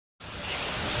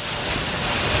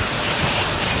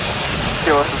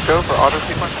is go for auto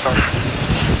sequence start.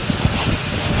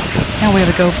 Now we have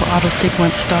a go for auto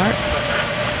sequence start.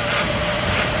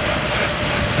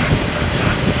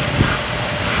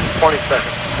 20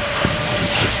 seconds.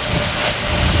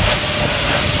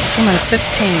 T-minus 15,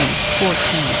 14,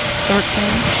 13,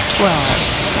 12,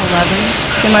 11,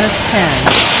 T-minus 10,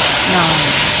 9,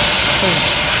 8,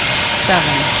 7,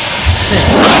 6,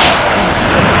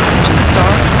 5, engine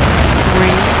start, 3,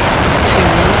 2,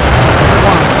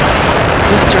 1.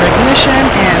 Booster ignition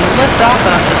and liftoff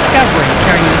of Discovery,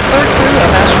 carrying the third crew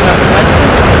of astronaut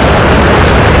residents to the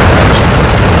International Space Station.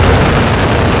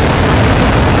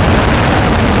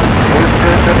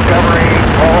 Booster Discovery,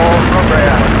 all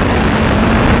program.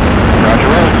 Roger,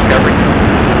 roll, Discovery.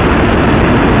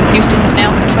 Houston is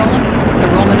now controlling. The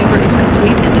roll maneuver is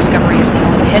complete and Discovery is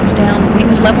now in a heads down,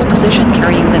 wings level position,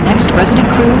 carrying the next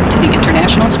resident crew to the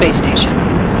International Space Station.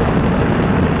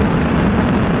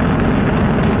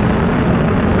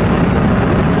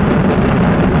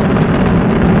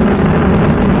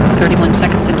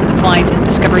 Seconds into the flight,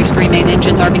 Discovery's three main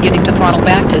engines are beginning to throttle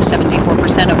back to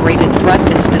 74% of rated thrust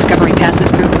as Discovery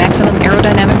passes through maximum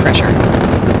aerodynamic pressure.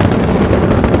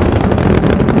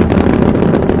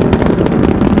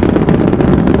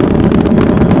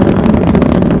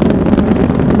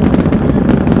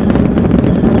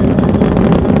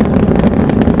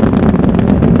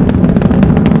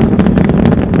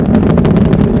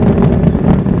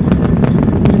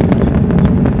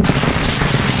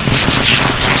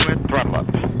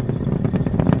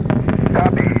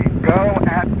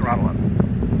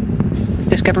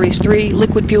 Discovery's three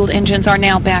liquid-fueled engines are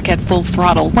now back at full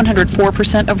throttle,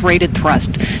 104% of rated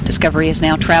thrust. Discovery is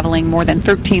now traveling more than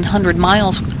 1,300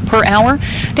 miles per hour,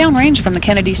 downrange from the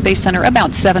Kennedy Space Center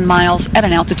about 7 miles at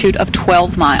an altitude of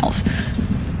 12 miles.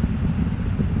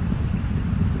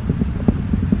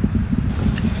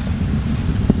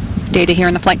 Data here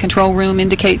in the flight control room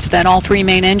indicates that all three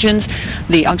main engines,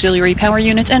 the auxiliary power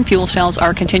units, and fuel cells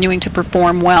are continuing to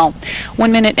perform well. 1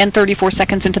 minute and 34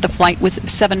 seconds into the flight with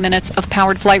 7 minutes of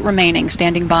powered flight remaining,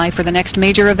 standing by for the next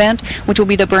major event, which will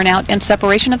be the burnout and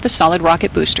separation of the solid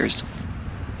rocket boosters.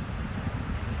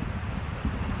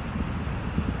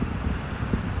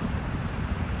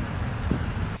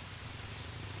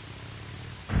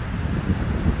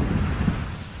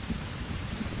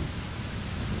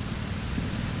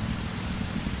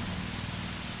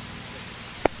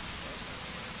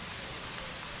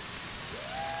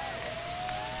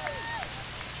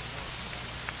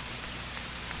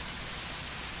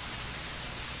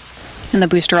 And the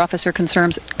booster officer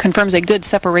confirms a good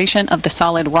separation of the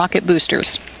solid rocket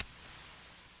boosters.